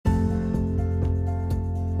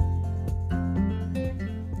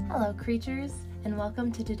Hello, creatures, and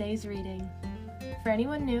welcome to today's reading. For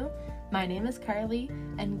anyone new, my name is Carly,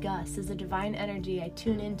 and Gus is a divine energy I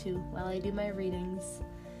tune into while I do my readings.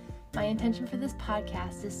 My intention for this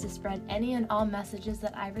podcast is to spread any and all messages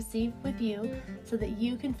that I receive with you so that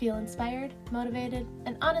you can feel inspired, motivated,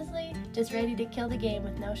 and honestly, just ready to kill the game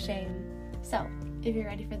with no shame. So, if you're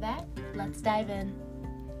ready for that, let's dive in.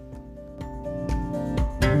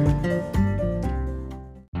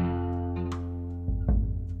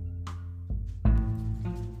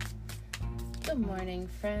 Good morning,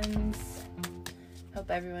 friends. Hope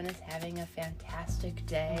everyone is having a fantastic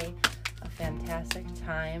day, a fantastic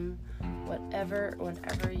time, whenever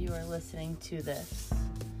you are listening to this.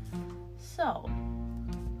 So,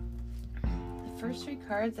 the first three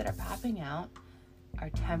cards that are popping out are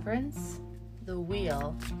Temperance, the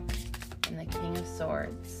Wheel, and the King of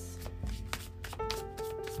Swords.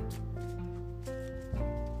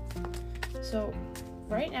 So,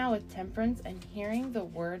 right now with Temperance, I'm hearing the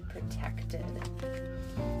word protected.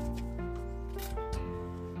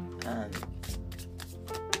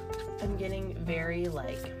 I'm getting very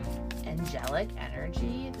angelic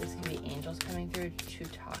energy. This could be angels coming through to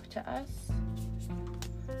talk to us.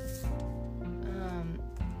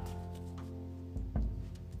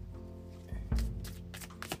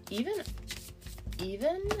 Even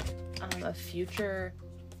a future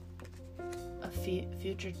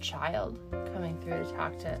child coming through to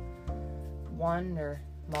talk to one or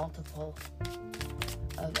multiple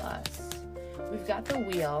of us. We've got the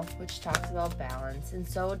Wheel, which talks about balance, and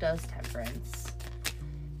so does Temperance.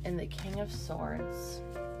 And the King of Swords,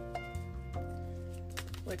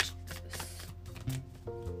 which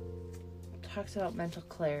talks about mental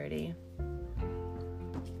clarity.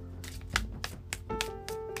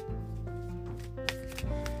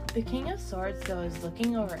 The King of Swords, though, is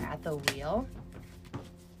looking over at the Wheel.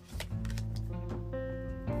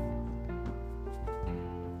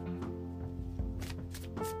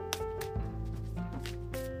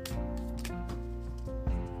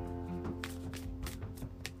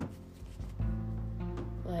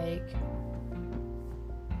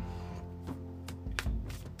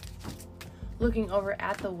 Looking over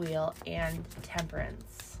at the Wheel and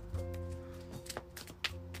Temperance.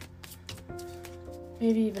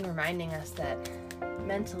 Maybe even reminding us that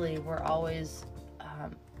mentally we're always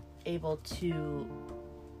able to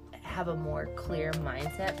have a more clear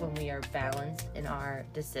mindset when we are balanced in our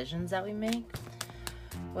decisions that we make,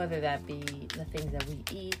 whether that be the things that we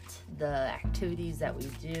eat, the activities that we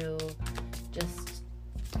do, just,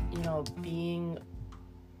 being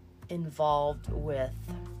involved with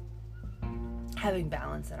having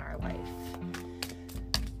balance in our life.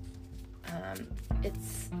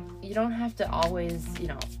 You don't have to always,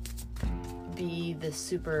 be the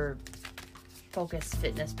super focused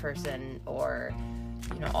fitness person or,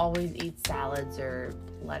 always eat salads or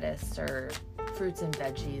lettuce or fruits and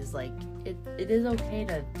veggies. It is okay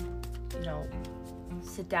to,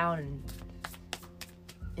 sit down and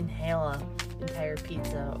inhale an entire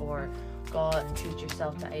pizza or go out and treat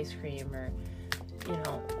yourself to ice cream or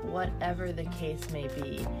whatever the case may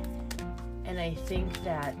be. And I think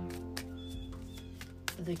that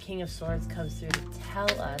the King of Swords comes through to tell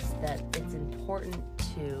us that it's important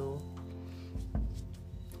to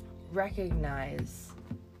recognize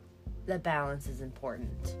that balance is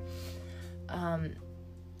important.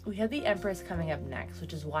 We have the Empress coming up next,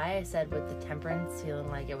 which is why I said with the Temperance feeling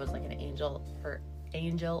like it was like an angel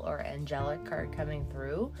or angelic card coming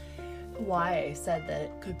through, why I said that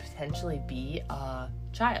it could potentially be a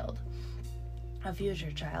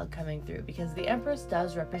future child coming through, because the Empress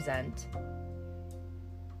does represent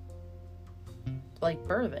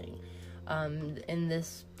birthing. In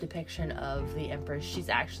this depiction of the Empress, she's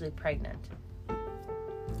actually pregnant,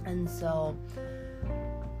 and so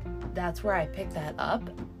that's where I picked that up.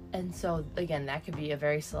 And so again, that could be a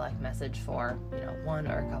very select message for one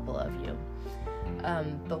or a couple of you.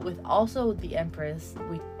 But with also the Empress,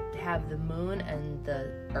 we have the Moon and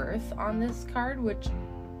the Earth on this card, which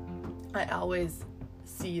I always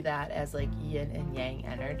see that as yin and yang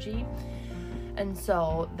energy. And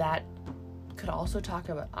so that could also talk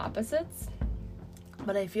about opposites.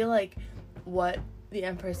 But I feel like what the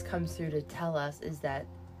Empress comes through to tell us is that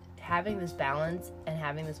having this balance and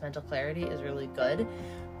having this mental clarity is really good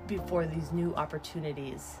before these new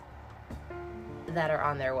opportunities that are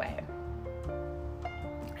on their way.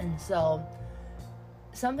 And so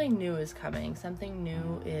something new is coming. Something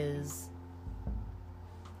new is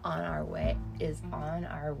on the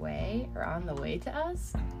way to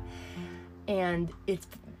us. And it's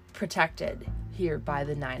protected here by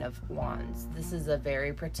the Nine of Wands. This is a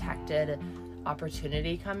very protected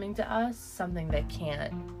opportunity coming to us, something that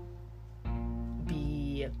can't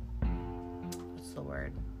what's the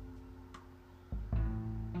word?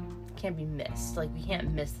 Can't be missed. Like, we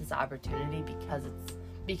can't miss this opportunity because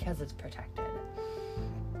it's protected.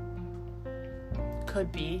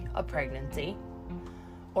 Could be a pregnancy,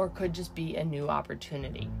 or could just be a new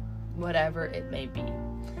opportunity, whatever it may be.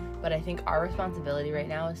 But I think our responsibility right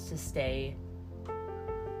now is to stay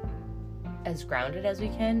as grounded as we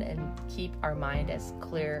can and keep our mind as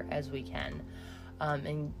clear as we can,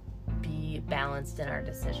 and be balanced in our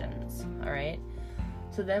decisions. All right.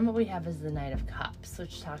 So then what we have is the Knight of Cups,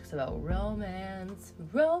 which talks about romance.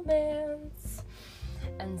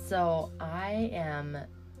 And so I am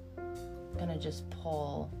gonna just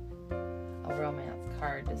pull a romance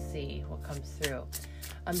card to see what comes through,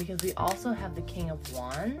 because we also have the King of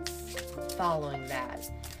Wands following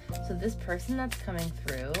that. So this person that's coming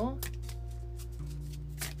through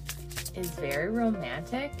is very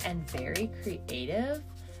romantic and very creative.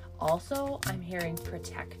 Also, I'm hearing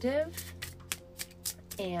protective,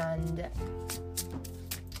 and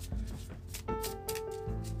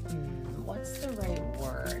what's the right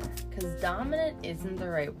word? Because dominant isn't the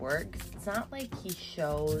right word, because it's not like he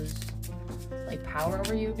shows like power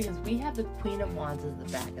over you, because we have the Queen of Wands as the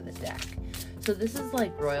back of the deck. So this is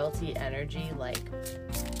like royalty energy, like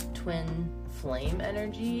twin flame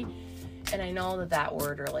energy. And I know that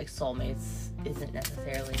word, or like soulmates, isn't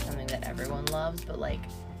necessarily something that everyone loves, but like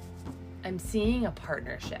I'm seeing a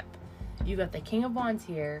partnership. You got the King of Wands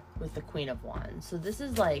here with the Queen of Wands. So this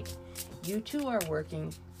is like you two are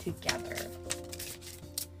working together.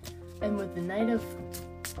 And with the Knight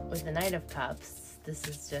of Cups, this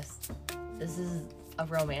is a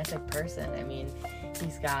romantic person. I mean,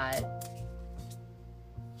 he's got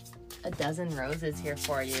a dozen roses here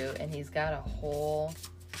for you, and he's got a whole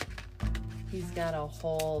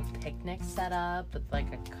picnic set up with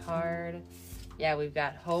like a card. Yeah, we've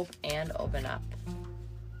got hope and open up.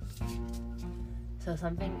 So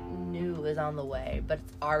something new is on the way, but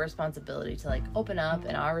it's our responsibility to like open up,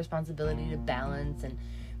 and our responsibility to balance, and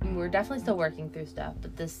we're definitely still working through stuff,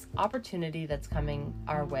 but this opportunity that's coming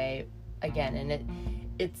our way again, and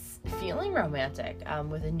it's feeling romantic,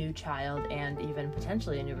 with a new child and even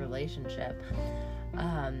potentially a new relationship.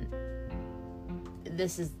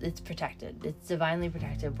 It's protected. It's divinely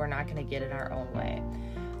protected. We're not going to get in our own way.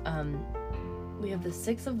 We have the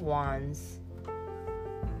Six of Wands.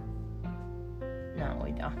 No,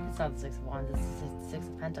 we don't. It's not the Six of Wands. It's the Six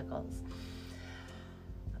of Pentacles.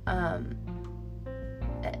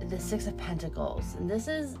 The Six of Pentacles. And this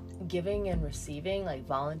is giving and receiving, like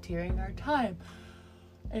volunteering our time.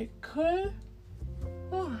 It could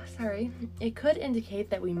indicate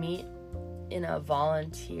that we meet in a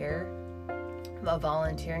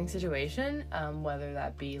volunteering situation, whether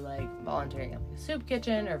that be like volunteering at like a soup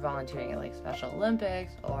kitchen, or volunteering at like Special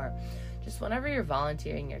Olympics, or just whenever you're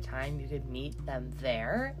volunteering your time, you could meet them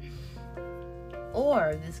there.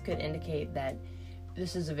 Or this could indicate that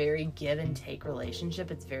this is a very give and take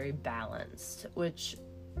relationship. It's very balanced, which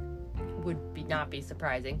would not be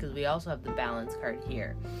surprising, because we also have the balance card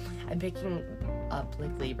here. I'm picking up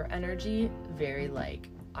like Libra energy, very like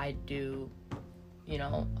I do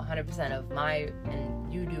 100% of my,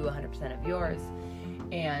 and you do 100% of yours,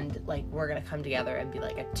 and like we're gonna come together and be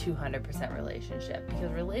like a 200% relationship,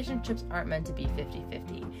 because relationships aren't meant to be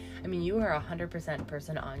 50-50. I mean, you are 100%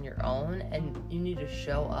 person on your own, and you need to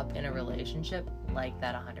show up in a relationship like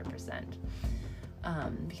that 100%,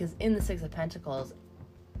 because in the Six of Pentacles,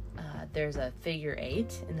 there's a figure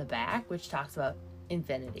 8 in the back, which talks about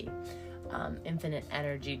infinity, infinite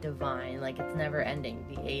energy, divine, like it's never ending.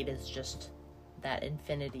 The 8 is just that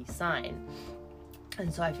infinity sign.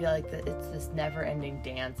 And so I feel like that it's this never-ending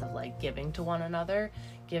dance of like giving to one another,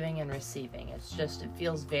 giving and receiving. It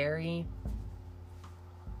feels very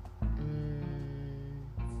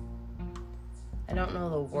I don't know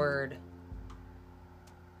the word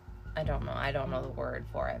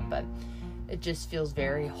for it, but it just feels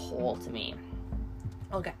very whole to me.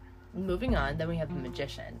 Okay, moving on, then we have the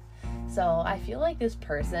Magician. So I feel like this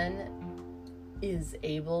person is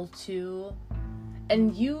able to,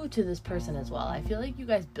 and you to this person as well, I feel like you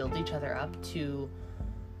guys build each other up to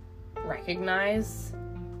recognize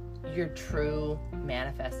your true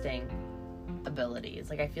manifesting abilities.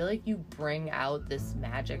 Like I feel like you bring out this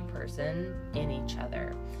magic person in each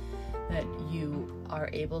other, that you are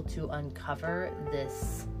able to uncover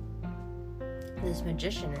this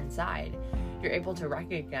magician inside. You're able to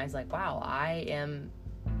recognize like, wow, I am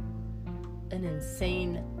an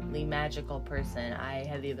insanely magical person. I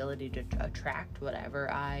have the ability to attract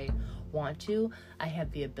whatever I want to. I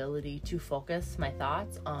have the ability to focus my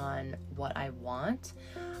thoughts on what I want.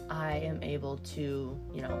 I am able to,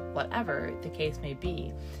 whatever the case may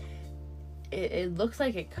be. it looks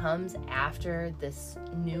like it comes after this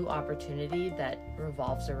new opportunity that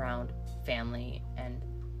revolves around family and,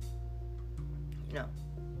 you know,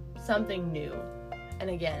 something new. And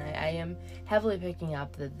again, I am heavily picking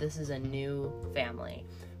up that this is a new family,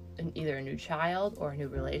 either a new child or a new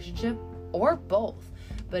relationship or both,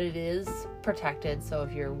 but it is protected. So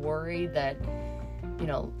if you're worried that, you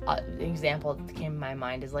know, an example that came to my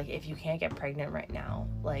mind is like, if you can't get pregnant right now,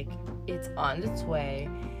 like, it's on its way.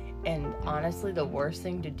 And honestly, the worst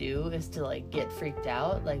thing to do is to like get freaked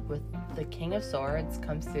out. Like with the King of Swords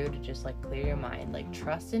comes through to just like clear your mind, like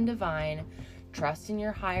trust in divine, trust in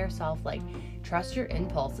your higher self, like trust your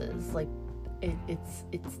impulses. Like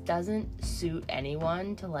it doesn't suit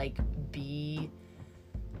anyone to like be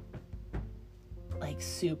like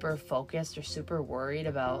super focused or super worried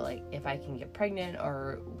about like if I can get pregnant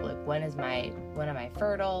or like when am I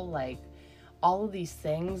fertile, like all of these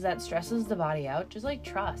things that stresses the body out. Just like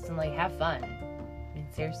trust and like have fun. I mean,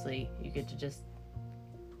 seriously, you get to just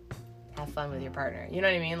have fun with your partner, you know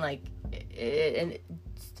what I mean? Like and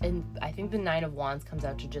I think the Nine of Wands comes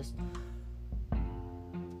out to just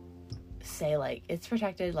say like it's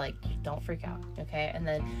protected, like don't freak out, okay? And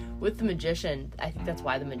then with the Magician, I think that's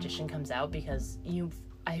why the Magician comes out, because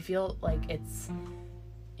I feel like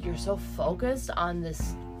you're so focused on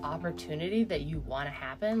this opportunity that you want to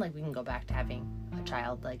happen. Like we can go back to having a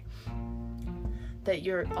child, like that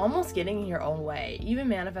you're almost getting in your own way. Even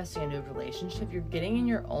manifesting a new relationship, you're getting in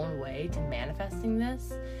your own way to manifesting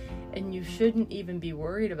this, and you shouldn't even be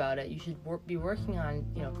worried about it. You should be working on,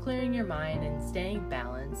 you know, clearing your mind and staying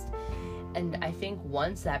balanced. And I think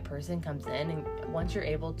once that person comes in, and once you're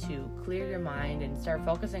able to clear your mind and start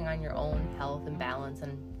focusing on your own health and balance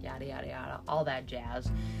and yada yada yada, all that jazz,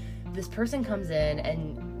 this person comes in,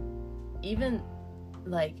 and even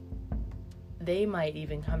like they might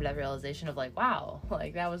even come to that realization of like, wow,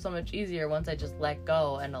 like that was so much easier once I just let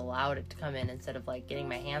go and allowed it to come in, instead of like getting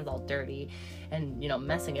my hands all dirty and, you know,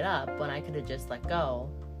 messing it up, when I could have just let go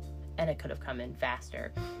and it could have come in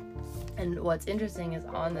faster. And what's interesting is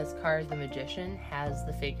on this card, the Magician has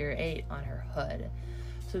the figure 8 on her hood.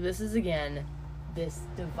 So this is again this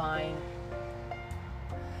divine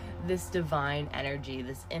energy,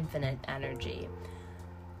 this infinite energy.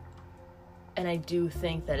 And I do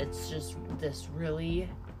think that it's just this really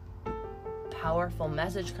powerful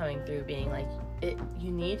message coming through, being like,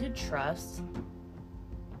 you need to trust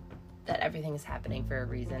that everything is happening for a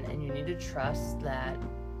reason, and you need to trust that,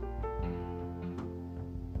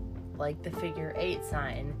 like the figure 8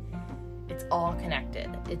 sign, it's all connected.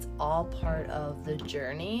 It's all part of the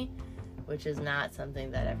journey, which is not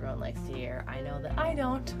something that everyone likes to hear. I know that I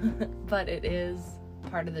don't, but it is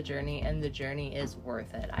part of the journey, and the journey is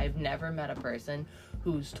worth it. I've never met a person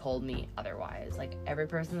who's told me otherwise. Like every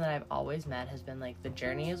person that I've always met has been like, the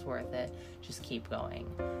journey is worth it, just keep going,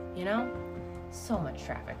 you know? So much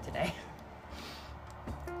traffic today.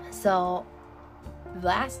 So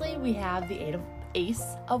lastly, we have the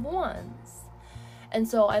Ace of Wands. And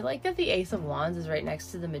so I like that the Ace of Wands is right next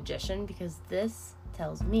to the Magician, because this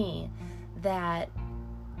tells me that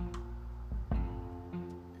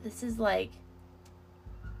this is like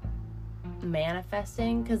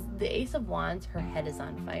manifesting, because the Ace of Wands, her head is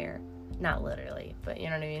on fire. Not literally, but you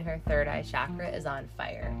know what I mean? Her third eye chakra is on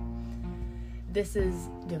fire. This is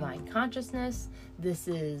divine consciousness. This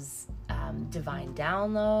is divine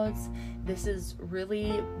downloads. This is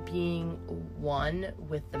really being one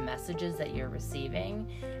with the messages that you're receiving,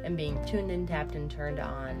 and being tuned in, tapped and turned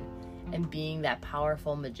on, and being that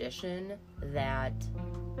powerful magician that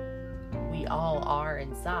we all are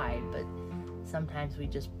inside, but sometimes we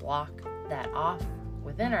just block that off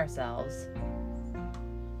within ourselves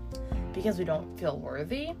because we don't feel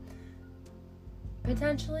worthy,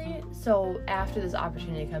 potentially. So after this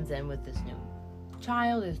opportunity comes in with this new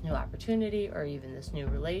child, this new opportunity, or even this new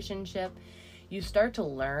relationship, you start to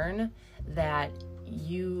learn that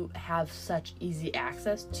you have such easy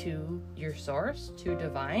access to your source, to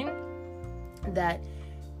divine, that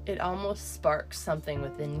it almost sparks something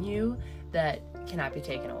within you that cannot be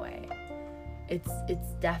taken away.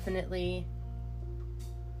 It's definitely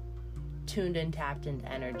tuned and tapped into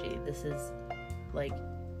energy. This is like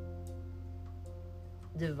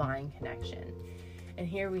divine connection. And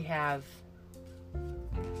here we have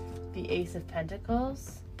the Ace of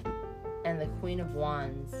Pentacles and the Queen of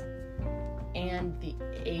Wands and the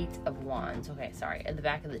Eight of Wands. Okay, sorry, at the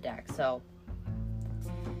back of the deck. So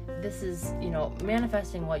this is, you know,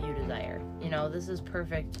 manifesting what you desire. You know, this is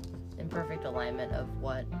perfect, in perfect alignment of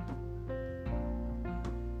what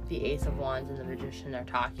the Ace of Wands and the Magician are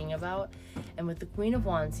talking about. And with the Queen of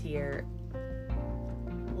Wands here,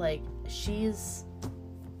 like, she's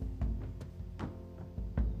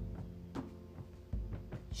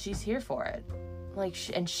she's here for it. Like,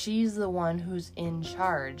 and she's the one who's in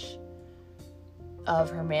charge of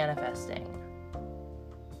her manifesting.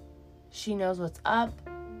 She knows what's up.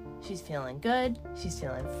 She's feeling good. She's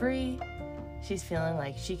feeling free. She's feeling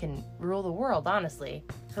like she can rule the world, honestly.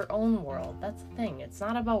 Her own world. That's the thing. It's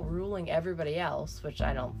not about ruling everybody else, which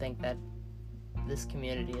I don't think that this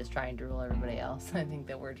community is trying to rule everybody else. I think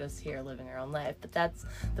that we're just here living our own life. But that's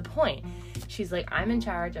the point. She's like, I'm in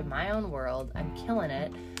charge of my own world. I'm killing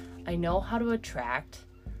it. I know how to attract.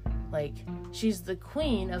 Like, she's the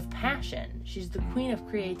queen of passion. She's the queen of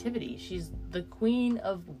creativity. She's the queen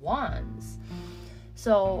of wands.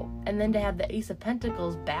 So, and then to have the Ace of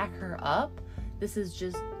Pentacles back her up, this is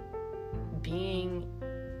just being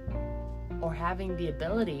or having the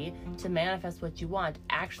ability to manifest what you want,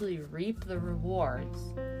 actually reap the rewards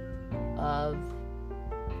of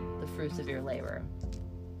the fruits of your labor,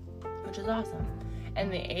 which is awesome.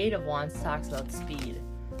 And the Eight of Wands talks about speed.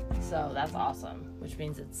 So that's awesome, which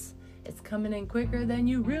means it's coming in quicker than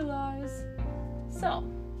you realize. So,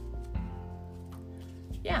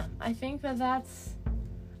 yeah, I think that's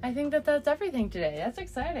everything today. That's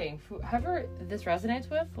exciting. Whoever this resonates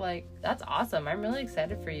with, like, that's awesome. I'm really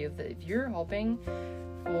excited for you. If you're hoping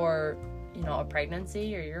for, a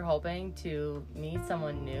pregnancy, or you're hoping to meet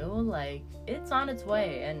someone new, like, it's on its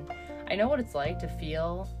way. And I know what it's like to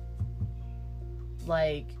feel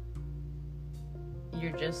like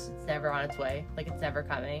it's never on its way. Like, it's never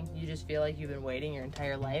coming. You just feel like you've been waiting your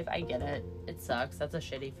entire life. I get it. It sucks. That's a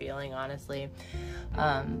shitty feeling, honestly.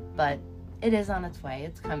 But it is on its way.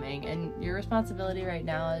 It's coming. And your responsibility right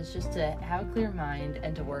now is just to have a clear mind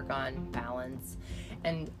and to work on balance.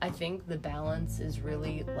 And I think the balance is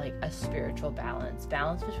really like a spiritual balance.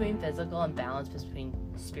 Balance between physical and balance between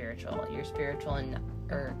spiritual. Your spiritual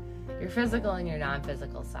or your physical and your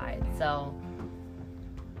non-physical side. So,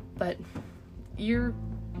 but you're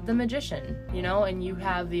the magician, and you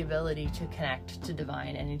have the ability to connect to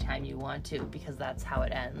divine anytime you want to, because that's how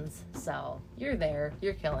it ends. So you're there.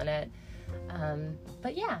 You're killing it.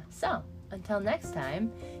 But yeah, so until next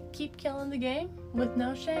time, keep killing the game with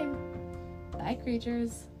no shame. Bye,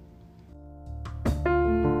 creatures.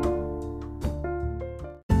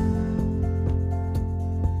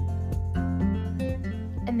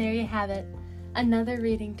 And there you have it, another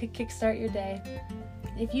reading to kickstart your day.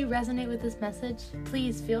 If you resonate with this message,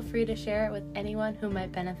 please feel free to share it with anyone who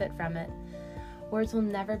might benefit from it. Words will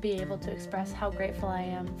never be able to express how grateful I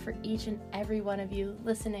am for each and every one of you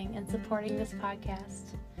listening and supporting this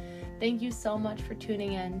podcast. Thank you so much for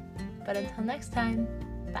tuning in. But until next time,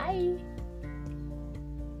 bye!